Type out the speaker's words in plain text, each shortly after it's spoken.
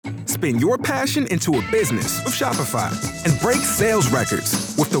Spin your passion into a business with Shopify and break sales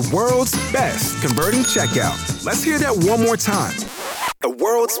records with the world's best converting checkout. Let's hear that one more time. The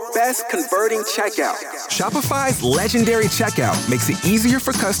world's best converting checkout. Shopify's legendary checkout makes it easier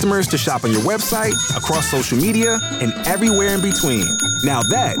for customers to shop on your website, across social media, and everywhere in between. Now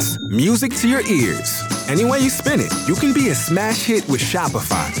that's music to your ears. Any way you spin it, you can be a smash hit with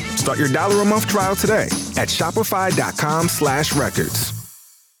Shopify. Start your $1 a month trial today at shopify.com/records.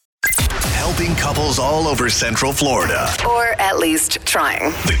 Helping couples all over Central Florida. Or at least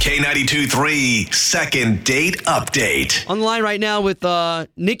trying. The K92-3 Second Date Update. On the line right now with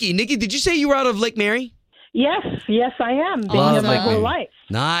Nikki. Nikki, did you say you were out of Lake Mary? Yes, I am. Been Love here my Lake whole Mary. life.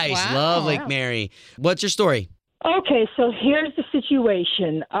 Nice. Wow. Love Lake Mary. What's your story? Okay, so here's the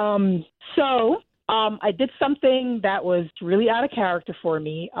situation. I did something that was really out of character for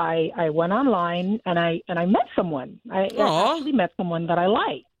me. I went online and I met someone. I actually met someone that I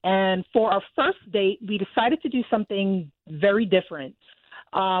liked. And for our first date, we decided to do something very different.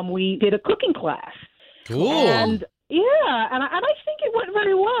 We did a cooking class. Cool. And I think it went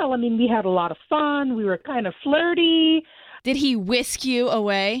very well. I mean, we had a lot of fun. We were kind of flirty. Did he whisk you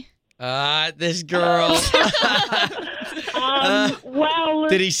away? This girl. Well,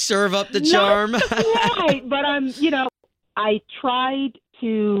 Did he serve up the charm? right, but I tried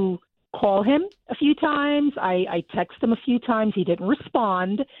to call him a few times. I texted him a few times. He didn't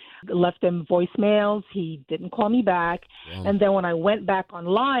respond. Left him voicemails. He didn't call me back. Wow. And then when I went back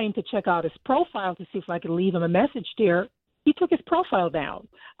online to check out his profile to see if I could leave him a message there, he took his profile down.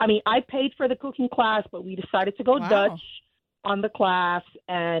 I mean, I paid for the cooking class, but we decided to go Dutch on the class,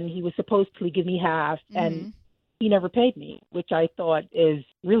 and he was supposed to give me half, and he never paid me, which I thought is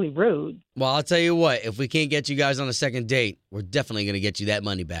really rude. Well, I'll tell you what. If we can't get you guys on a second date, we're definitely going to get you that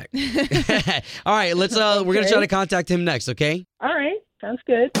money back. All right, let's. We're going to try to contact him next, okay? All right, sounds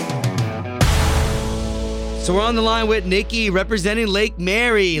good. So we're on the line with Nikki representing Lake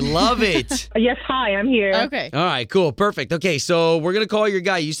Mary. Love it. Yes, hi, I'm here. Okay. All right, cool. Perfect. Okay, so we're going to call your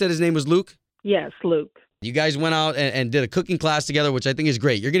guy. You said his name was Luke? Yes, Luke. You guys went out and did a cooking class together, which I think is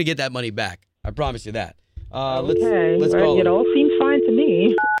great. You're going to get that money back. I promise you that. Let's call it him. all seems fine to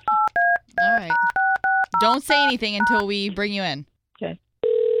me. All right. Don't say anything until we bring you in. Okay.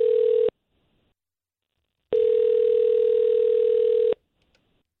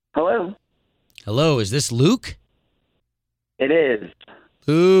 Hello. Hello, is this Luke? It is.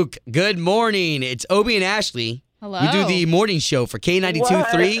 Luke, good morning. It's Obie and Ashley. Hello. We do the morning show for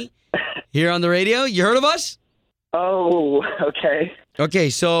K92.3 here on the radio. You heard of us? Oh, okay. Okay,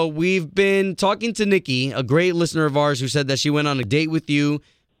 so we've been talking to Nikki, a great listener of ours who said that she went on a date with you,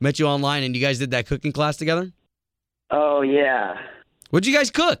 met you online, and you guys did that cooking class together? Oh, yeah. What'd you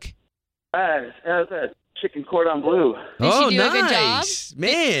guys cook? It was a chicken cordon bleu. Did she do a good job? Nice.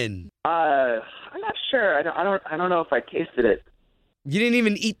 Man. I'm not sure. I don't know if I tasted it. You didn't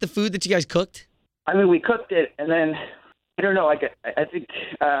even eat the food that you guys cooked? I mean, we cooked it, and then I don't know. I think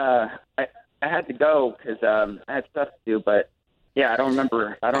I had to go because I had stuff to do. But yeah, I don't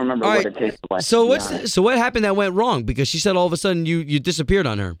remember what it tasted like. So what happened that went wrong? Because she said all of a sudden you disappeared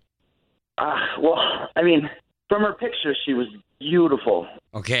on her. Well, I mean, from her picture, she was beautiful.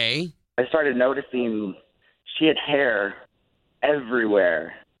 Okay. I started noticing she had hair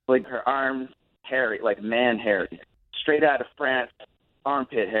everywhere, like her arms hairy, like man hairy, straight out of France,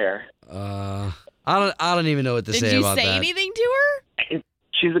 armpit hair. I don't even know what to say about that. Did you say anything to her?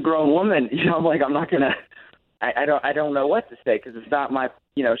 She's a grown woman, I'm like, I'm not gonna. I don't know what to say because it's not my.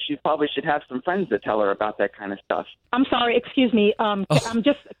 She probably should have some friends that tell her about that kind of stuff. I'm sorry, excuse me. Can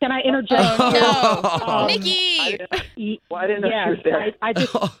I interject? No. Nikki! I didn't know she was there. I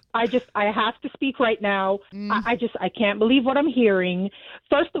have to speak right now. I can't believe what I'm hearing.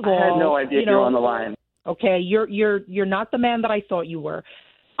 First of all, I had no idea you were on the line. Okay, you're not the man that I thought you were.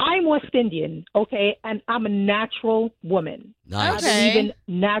 I'm West Indian, okay, and I'm a natural woman. Nice. I believe in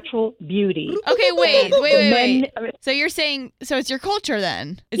natural beauty. Okay, wait. So you're saying, it's your culture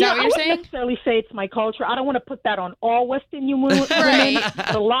then? Is that what you're I saying? wouldn't necessarily say it's my culture. I don't want to put that on all West Indian women. Right.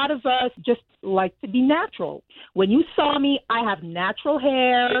 But a lot of us just like to be natural. When you saw me, I have natural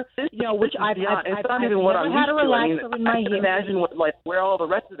hair, which I've not even what I'm had a used to. relaxer in my I can hair. imagine where all the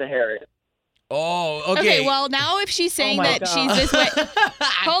rest of the hair is. Oh, okay. Okay, well, now if she's saying that she's this way...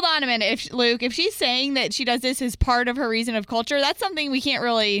 Hold on a minute, Luke. If she's saying that she does this as part of her reason of culture, that's something we can't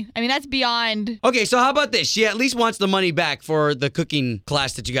really... I mean, that's beyond... Okay, so how about this? She at least wants the money back for the cooking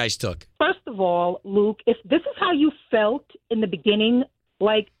class that you guys took. First of all, Luke, if this is how you felt in the beginning,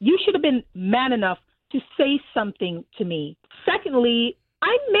 you should have been man enough to say something to me. Secondly,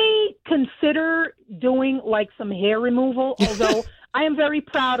 I may consider doing some hair removal, although I am very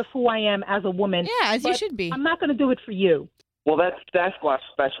proud of who I am as a woman. Yeah, as you should be. I'm not going to do it for you. Well, that Sasquatch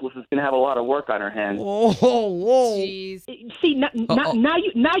specialist is going to have a lot of work on her hands. Whoa, whoa. Jeez. See, now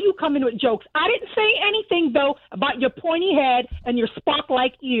you come in with jokes. I didn't say anything, though, about your pointy head and your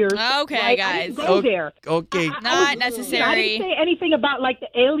Spock-like ears. Okay, right? guys. I didn't go there. Okay. Not necessary. I didn't say anything about, like, the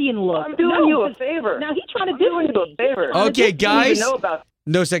alien look. I'm doing you a favor. Now he's trying to do you a favor. Okay, guys. You know about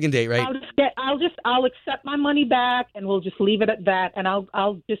No second date, right? I'll accept my money back, and we'll just leave it at that. And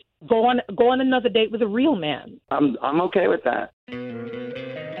I'll just go on another date with a real man. I'm okay with that.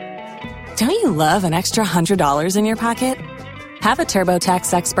 Don't you love an extra $100 in your pocket? Have a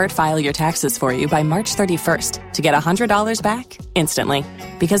TurboTax expert file your taxes for you by March 31st to get $100 back instantly.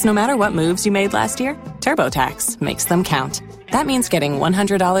 Because no matter what moves you made last year, TurboTax makes them count. That means getting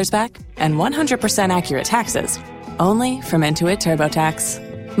 $100 back and 100% accurate taxes. Only from Intuit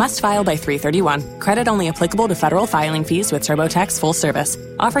TurboTax. Must file by 3/31. Credit only applicable to federal filing fees with TurboTax full service.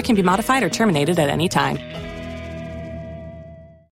 Offer can be modified or terminated at any time.